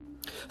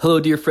Hello,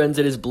 dear friends.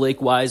 It is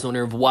Blake Wise,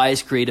 owner of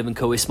Wise Creative &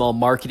 Co., a small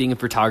marketing and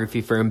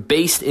photography firm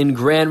based in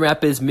Grand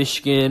Rapids,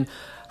 Michigan.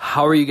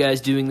 How are you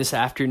guys doing this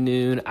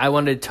afternoon? I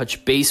wanted to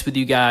touch base with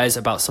you guys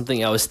about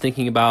something I was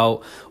thinking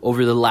about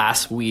over the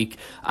last week.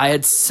 I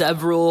had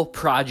several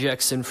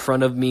projects in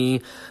front of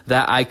me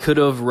that I could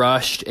have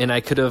rushed and I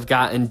could have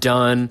gotten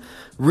done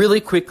really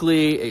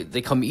quickly.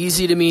 They come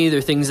easy to me. They're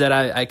things that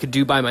I could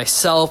do by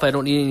myself. I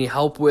don't need any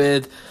help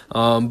with,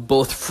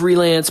 both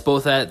freelance,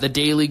 both at the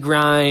daily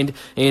grind,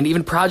 and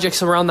even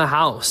projects around the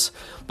house.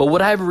 But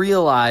what I've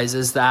realized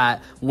is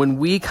that when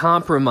we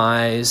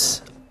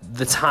compromise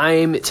the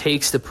time it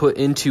takes to put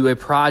into a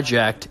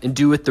project and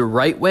do it the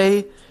right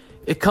way,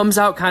 it comes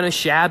out kind of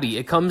shabby.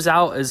 It comes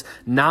out as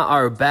not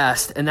our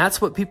best, and that's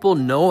what people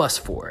know us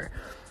for.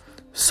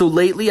 So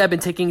lately, I've been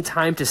taking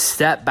time to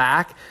step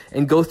back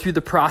and go through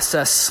the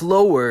process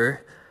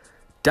slower,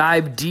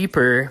 dive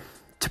deeper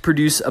to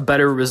produce a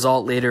better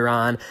result later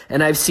on.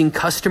 And I've seen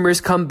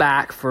customers come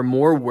back for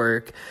more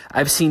work.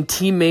 I've seen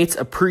teammates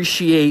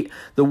appreciate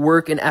the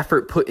work and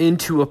effort put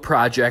into a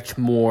project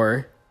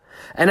more.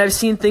 And I've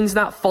seen things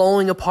not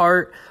falling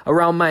apart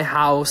around my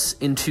house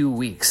in 2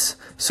 weeks.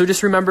 So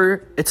just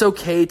remember, it's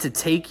okay to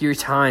take your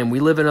time. We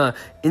live in an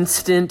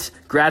instant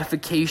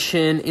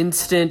gratification,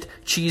 instant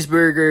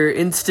cheeseburger,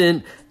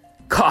 instant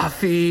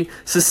coffee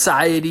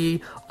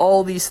society.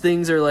 All these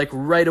things are like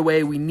right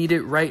away. We need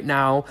it right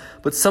now.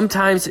 But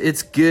sometimes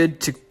it's good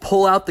to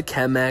pull out the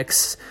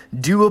Chemex,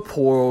 do a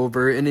pour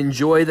over, and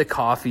enjoy the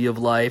coffee of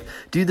life.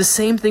 Do the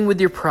same thing with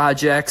your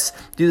projects.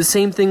 Do the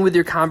same thing with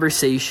your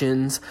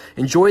conversations.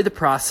 Enjoy the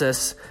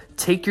process.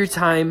 Take your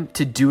time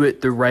to do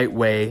it the right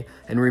way.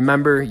 And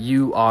remember,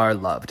 you are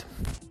loved.